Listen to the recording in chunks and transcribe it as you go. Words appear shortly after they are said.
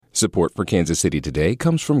Support for Kansas City Today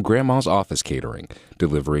comes from Grandma's Office Catering,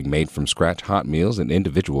 delivering made-from-scratch hot meals and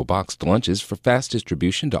individual boxed lunches for fast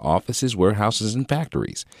distribution to offices, warehouses, and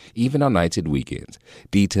factories, even on nights and weekends.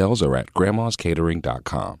 Details are at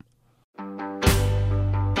grandmascatering.com.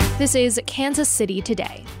 This is Kansas City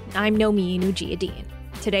Today. I'm Nomi Nujiadeen.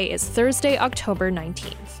 Today is Thursday, October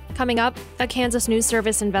 19th. Coming up, a Kansas News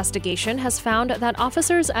Service investigation has found that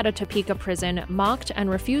officers at a Topeka prison mocked and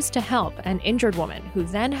refused to help an injured woman who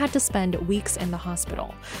then had to spend weeks in the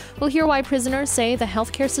hospital. We'll hear why prisoners say the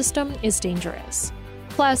healthcare system is dangerous.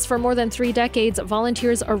 Plus, for more than 3 decades,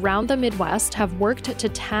 volunteers around the Midwest have worked to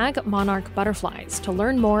tag monarch butterflies to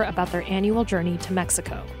learn more about their annual journey to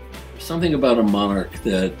Mexico. Something about a monarch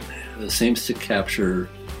that seems to capture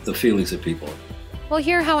the feelings of people. We'll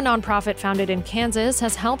hear how a nonprofit founded in Kansas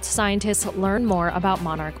has helped scientists learn more about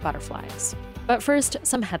monarch butterflies. But first,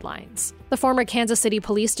 some headlines. The former Kansas City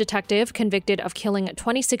police detective convicted of killing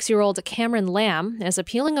 26-year-old Cameron Lamb is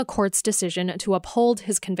appealing a court's decision to uphold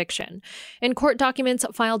his conviction. In court documents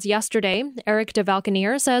filed yesterday, Eric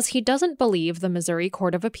DeValcanier says he doesn't believe the Missouri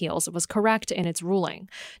Court of Appeals was correct in its ruling.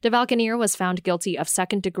 DeValcanier was found guilty of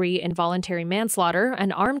second-degree involuntary manslaughter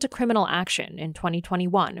and armed criminal action in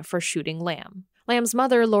 2021 for shooting Lamb. Lamb's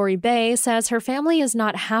mother, Lori Bay, says her family is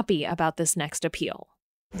not happy about this next appeal.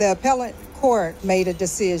 The appellate court made a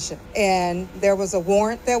decision, and there was a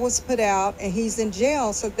warrant that was put out, and he's in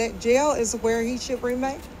jail, so that jail is where he should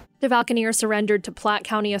remain. DeValcanier surrendered to Platte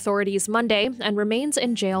County authorities Monday and remains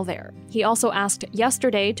in jail there. He also asked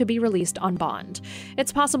yesterday to be released on bond.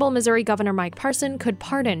 It's possible Missouri Governor Mike Parson could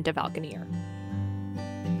pardon DeValcanier.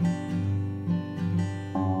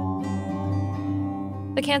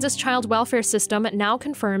 The Kansas child welfare system now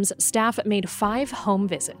confirms staff made 5 home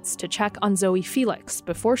visits to check on Zoe Felix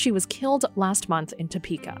before she was killed last month in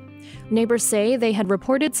Topeka. Neighbors say they had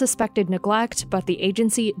reported suspected neglect, but the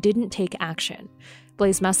agency didn't take action.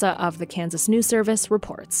 Blaise Mesa of the Kansas News Service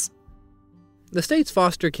reports. The state's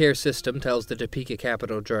foster care system tells the Topeka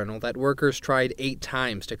Capital Journal that workers tried 8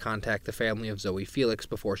 times to contact the family of Zoe Felix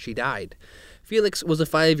before she died. Felix was a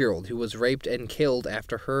 5-year-old who was raped and killed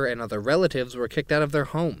after her and other relatives were kicked out of their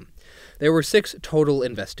home. There were 6 total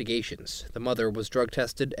investigations. The mother was drug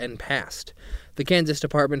tested and passed. The Kansas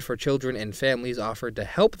Department for Children and Families offered to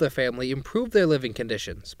help the family improve their living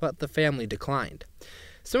conditions, but the family declined.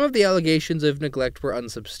 Some of the allegations of neglect were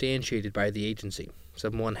unsubstantiated by the agency.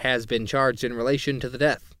 Someone has been charged in relation to the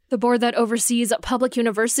death. The board that oversees public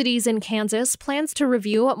universities in Kansas plans to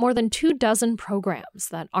review more than 24 programs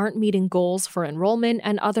that aren't meeting goals for enrollment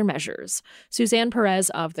and other measures. Suzanne Perez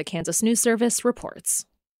of the Kansas News Service reports.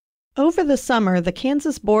 Over the summer, the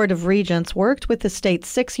Kansas Board of Regents worked with the state's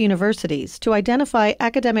 6 universities to identify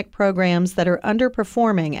academic programs that are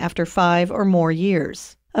underperforming after 5 or more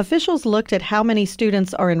years. Officials looked at how many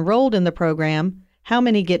students are enrolled in the program, how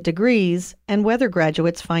many get degrees, and whether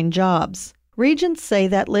graduates find jobs. Regents say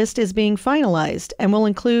that list is being finalized and will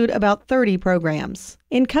include about 30 programs.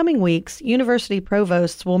 In coming weeks, university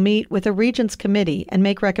provosts will meet with a Regents committee and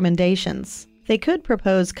make recommendations. They could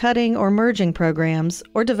propose cutting or merging programs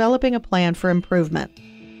or developing a plan for improvement.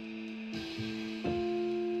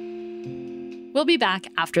 We'll be back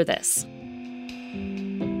after this.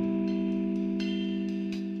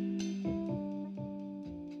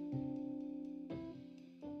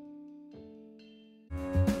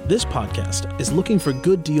 This podcast is looking for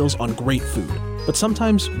good deals on great food, but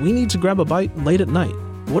sometimes we need to grab a bite late at night.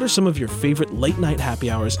 What are some of your favorite late-night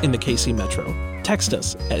happy hours in the KC Metro? Text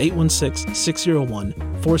us at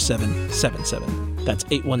 816-601-4777. That's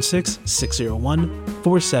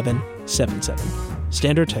 816-601-4777.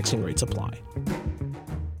 Standard texting rates apply.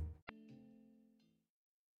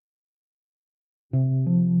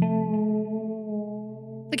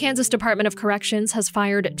 The Kansas Department of Corrections has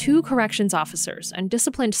fired 2 corrections officers and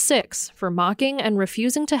disciplined 6 for mocking and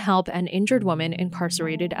refusing to help an injured woman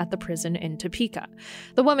incarcerated at the prison in Topeka.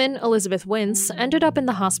 The woman, Elizabeth Wentz, ended up in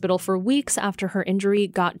the hospital for weeks after her injury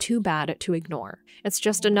got too bad to ignore. It's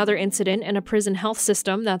just another incident in a prison health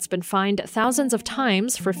system that's been fined thousands of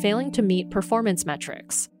times for failing to meet performance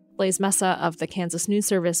metrics. Blaise Mesa of the Kansas News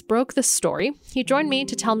Service broke this story. He joined me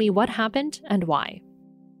to tell me what happened and why.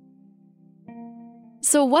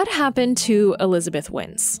 So what happened to Elizabeth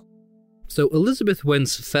Wentz? So Elizabeth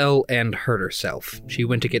Wentz fell and hurt herself. She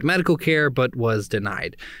went to get medical care, but was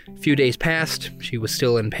denied. A few days passed. She was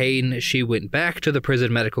still in pain. She went back to the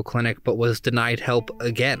prison medical clinic, but was denied help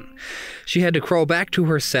again. She had to crawl back to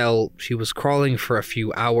her cell. She was crawling for a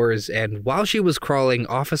few hours, and while she was crawling,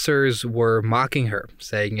 officers were mocking her,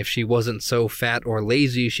 saying if she wasn't so fat or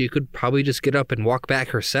lazy, she could probably just get up and walk back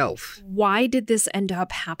herself. Why did this end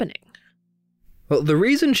up happening? Well, the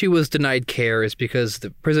reason she was denied care is because the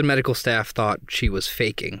prison medical staff thought she was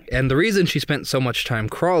faking. And the reason she spent so much time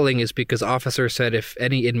crawling is because officers said if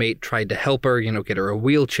any inmate tried to help her, get her a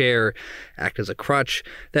wheelchair, act as a crutch,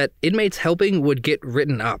 that inmates helping would get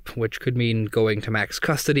written up, which could mean going to max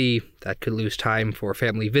custody. That could lose time for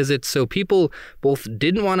family visits. So people both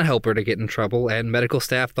didn't want to help her to get in trouble, and medical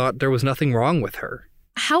staff thought there was nothing wrong with her.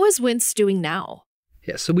 How is Wince doing now?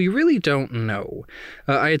 Yeah, so we really don't know.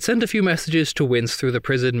 I had sent a few messages to Wince through the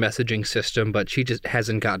prison messaging system, but she just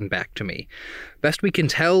hasn't gotten back to me. Best we can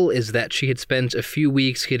tell is that she had spent a few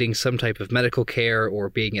weeks getting some type of medical care or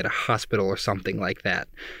being at a hospital or something like that.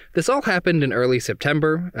 This all happened in early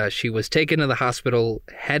September. She was taken to the hospital,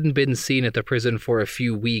 hadn't been seen at the prison for a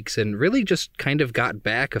few weeks, and really just kind of got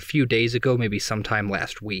back a few days ago, maybe sometime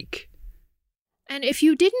last week. And if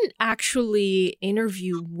you didn't actually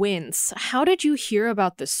interview Wince, how did you hear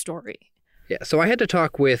about this story? Yeah, so I had to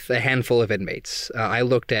talk with a handful of inmates. I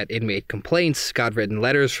looked at inmate complaints, got written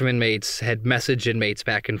letters from inmates, had messaged inmates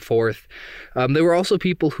back and forth. There were also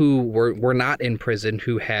people who were not in prison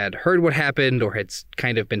who had heard what happened or had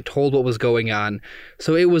kind of been told what was going on.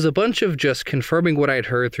 So it was a bunch of just confirming what I'd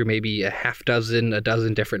heard through maybe a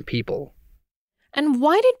dozen different people. And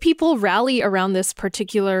why did people rally around this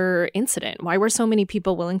particular incident? Why were so many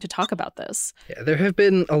people willing to talk about this? Yeah, there have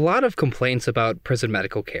been a lot of complaints about prison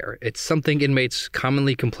medical care. It's something inmates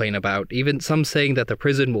commonly complain about, even some saying that the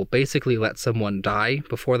prison will basically let someone die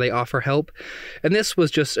before they offer help. And this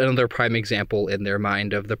was just another prime example in their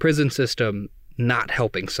mind of the prison system not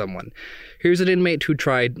helping someone. Here's an inmate who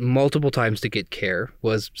tried multiple times to get care,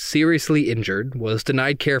 was seriously injured, was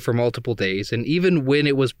denied care for multiple days, and even when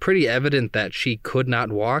it was pretty evident that she could not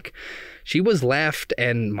walk, she was laughed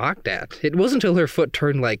and mocked at. It wasn't until her foot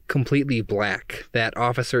turned completely black that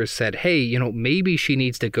officers said, hey, maybe she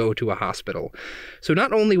needs to go to a hospital. So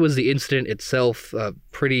not only was the incident itself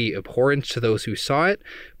pretty abhorrent to those who saw it,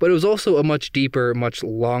 but it was also a much deeper, much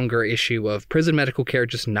longer issue of prison medical care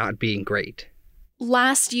just not being great.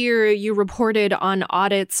 Last year, you reported on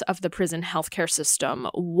audits of the prison healthcare system.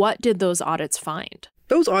 What did those audits find?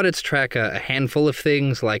 Those audits track a handful of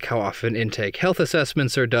things, like how often intake health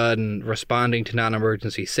assessments are done, responding to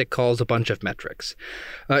non-emergency sick calls, a bunch of metrics.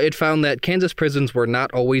 It found that Kansas prisons were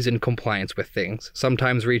not always in compliance with things,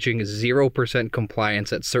 sometimes reaching 0%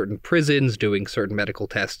 compliance at certain prisons doing certain medical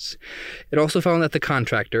tests. It also found that the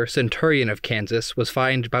contractor, Centurion of Kansas, was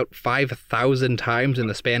fined about 5,000 times in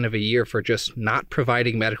the span of a year for just not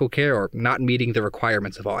providing medical care or not meeting the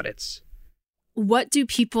requirements of audits. What do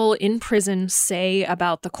people in prison say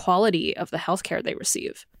about the quality of the healthcare they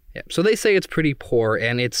receive? Yeah, so they say it's pretty poor,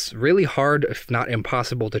 and it's really hard, if not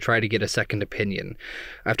impossible, to try to get a second opinion.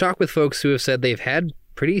 I've talked with folks who have said they've had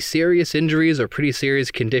pretty serious injuries or pretty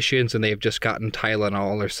serious conditions and they've just gotten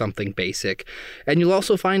Tylenol or something basic. And you'll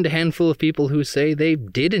also find a handful of people who say they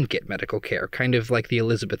didn't get medical care, kind of like the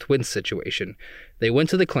Elizabeth Wince situation. They went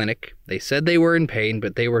to the clinic, they said they were in pain,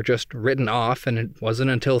 but they were just written off, and it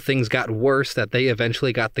wasn't until things got worse that they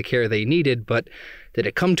eventually got the care they needed. But did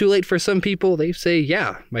it come too late for some people? They say,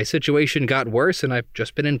 yeah, my situation got worse and I've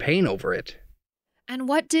just been in pain over it. And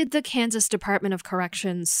what did the Kansas Department of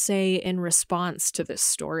Corrections say in response to this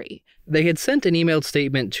story? They had sent an emailed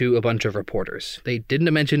statement to a bunch of reporters. They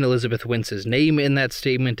didn't mention Elizabeth Wince's name in that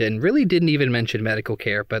statement and really didn't even mention medical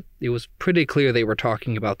care, but it was pretty clear they were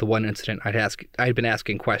talking about the one incident I'd been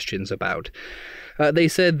asking questions about. They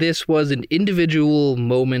said this was an individual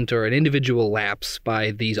moment or an individual lapse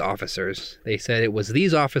by these officers. They said it was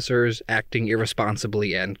these officers acting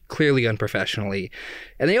irresponsibly and clearly unprofessionally.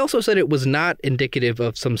 And they also said it was not indicative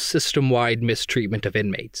of some system-wide mistreatment of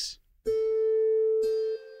inmates.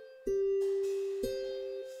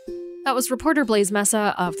 That was reporter Blaise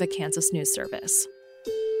Mesa of the Kansas News Service.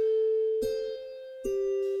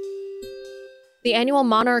 The annual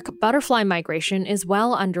monarch butterfly migration is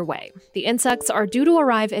well underway. The insects are due to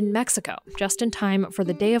arrive in Mexico, just in time for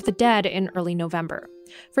the Day of the Dead in early November.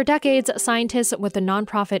 For decades, scientists with the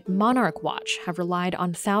nonprofit Monarch Watch have relied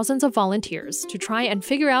on thousands of volunteers to try and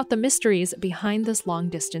figure out the mysteries behind this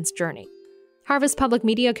long-distance journey. Harvest Public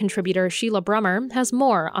Media contributor Sheila Brummer has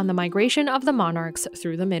more on the migration of the monarchs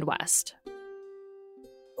through the Midwest.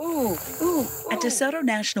 At DeSoto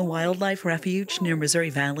National Wildlife Refuge near Missouri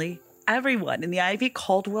Valley, everyone in the Ivy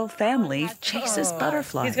Caldwell family chases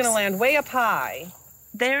butterflies. He's going to land way up high.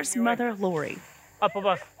 There's Mother Lori, Up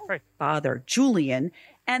above. Right. Father Julian,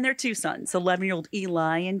 and their two sons, 11-year-old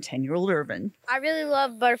Eli and 10-year-old Irvin. I really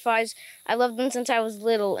love butterflies. I loved them since I was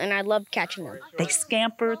little, and I loved catching them. They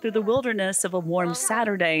scamper through the wilderness of a warm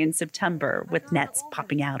Saturday in September, with nets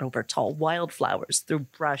popping out over tall wildflowers through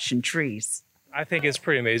brush and trees. I think it's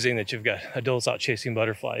pretty amazing that you've got adults out chasing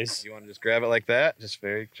butterflies. You want to just grab it like that, just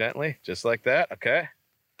very gently, just like that, okay?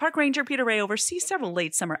 Park Ranger Peter Ray oversees several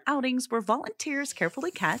late summer outings where volunteers carefully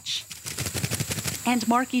catch and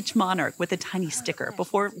mark each monarch with a tiny sticker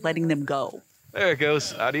before letting them go. There it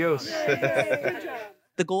goes. Adios.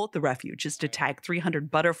 The goal at the refuge is to tag 300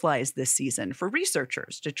 butterflies this season for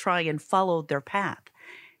researchers to try and follow their path.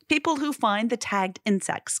 People who find the tagged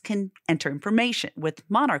insects can enter information with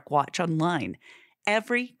Monarch Watch online.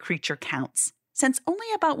 Every creature counts, since only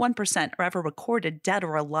about 1% are ever recorded dead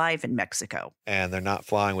or alive in Mexico. And they're not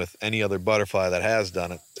flying with any other butterfly that has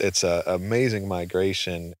done it. It's an amazing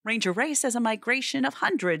migration. Ranger Ray says a migration of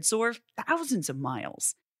hundreds or thousands of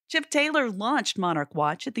miles. Chip Taylor launched Monarch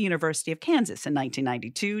Watch at the University of Kansas in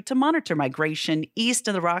 1992 to monitor migration east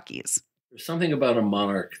of the Rockies. There's something about a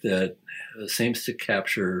monarch that seems to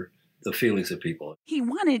capture the feelings of people. He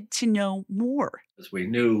wanted to know more. As we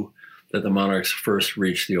knew that the monarchs first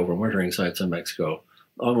reached the overwintering sites in Mexico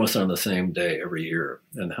almost on the same day every year.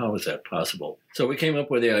 And how is that possible? So we came up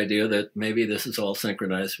with the idea that maybe this is all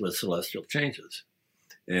synchronized with celestial changes.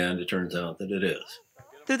 And it turns out that it is.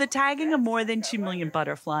 Through the tagging of more than 2 million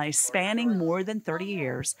butterflies spanning more than 30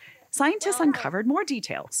 years, scientists uncovered more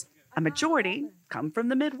details. A majority come from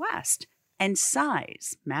the Midwest. And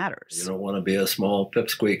size matters. You don't want to be a small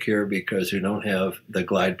pipsqueak here because you don't have the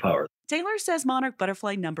glide power. Taylor says monarch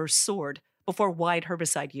butterfly numbers soared before wide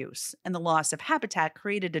herbicide use, and the loss of habitat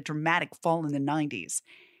created a dramatic fall in the 90s.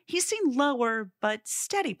 He's seen lower but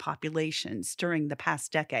steady populations during the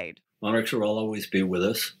past decade. Monarchs will always be with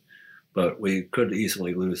us, but we could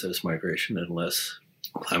easily lose this migration unless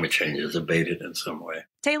climate change is abated in some way.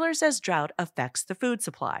 Taylor says drought affects the food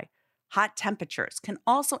supply. Hot temperatures can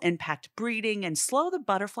also impact breeding and slow the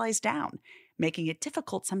butterflies down, making it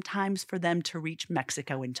difficult sometimes for them to reach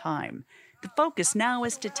Mexico in time. The focus now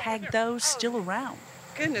is to tag those still around.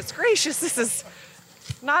 Goodness gracious, this is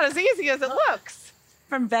not as easy as it looks.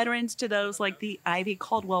 From veterans to those like the Ivy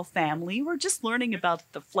Caldwell family, we're just learning about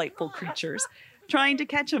the flightful creatures. Trying to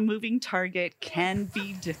catch a moving target can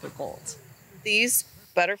be difficult. These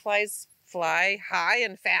butterflies fly high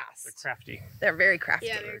and fast. They're crafty. They're very crafty.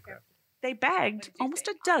 Yeah, very crafty. They bagged almost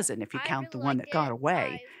a dozen if you count the one that got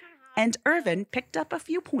away. And Irvin picked up a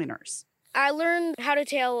few pointers. I learned how to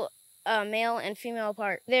tell male and female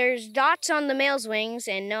apart. There's dots on the male's wings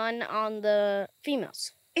and none on the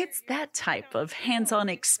female's. It's that type of hands-on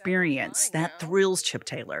experience that thrills Chip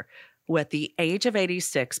Taylor, who at the age of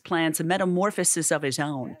 86 plans a metamorphosis of his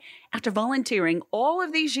own. After volunteering all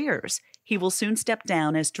of these years, he will soon step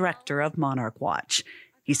down as director of Monarch Watch.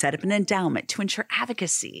 He set up an endowment to ensure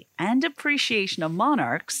advocacy and appreciation of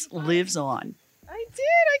monarchs lives on. I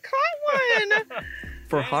did. I caught one.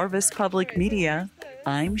 For Harvest Public Media,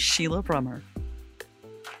 I'm Sheila Brummer.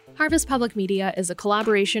 Harvest Public Media is a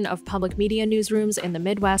collaboration of public media newsrooms in the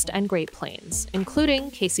Midwest and Great Plains,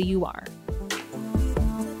 including KCUR.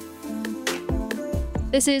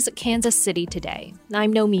 This is Kansas City Today.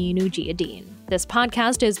 I'm Nomi Nujiadeen. This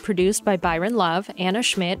podcast is produced by Byron Love, Anna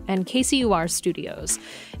Schmidt, and KCUR Studios.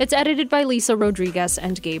 It's edited by Lisa Rodriguez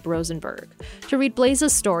and Gabe Rosenberg. To read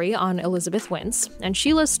Blaze's story on Elizabeth Wentz and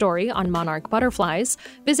Sheila's story on monarch butterflies,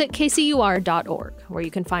 visit kcur.org, where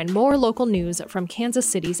you can find more local news from Kansas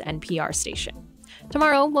City's NPR station.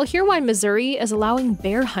 Tomorrow, we'll hear why Missouri is allowing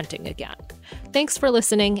bear hunting again. Thanks for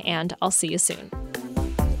listening, and I'll see you soon.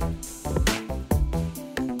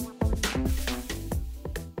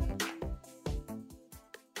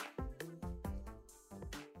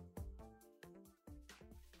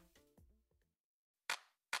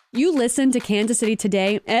 You listen to Kansas City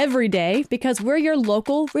Today every day because we're your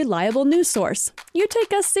local, reliable news source. You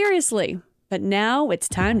take us seriously. But now it's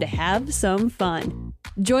time to have some fun.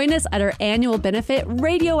 Join us at our annual benefit,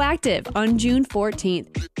 Radioactive, on June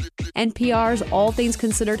 14th. NPR's All Things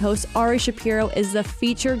Considered host Ari Shapiro is the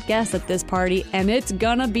featured guest at this party, and it's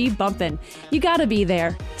gonna be bumpin'. You gotta be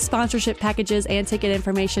there. Sponsorship packages and ticket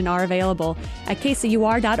information are available at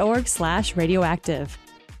kcur.org/radioactive.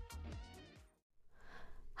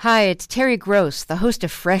 Hi, it's Terry Gross, the host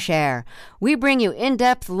of Fresh Air. We bring you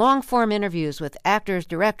in-depth, long-form interviews with actors,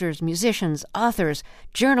 directors, musicians, authors,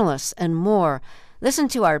 journalists, and more. Listen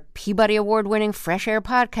to our Peabody Award-winning Fresh Air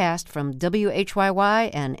podcast from WHYY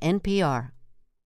and NPR.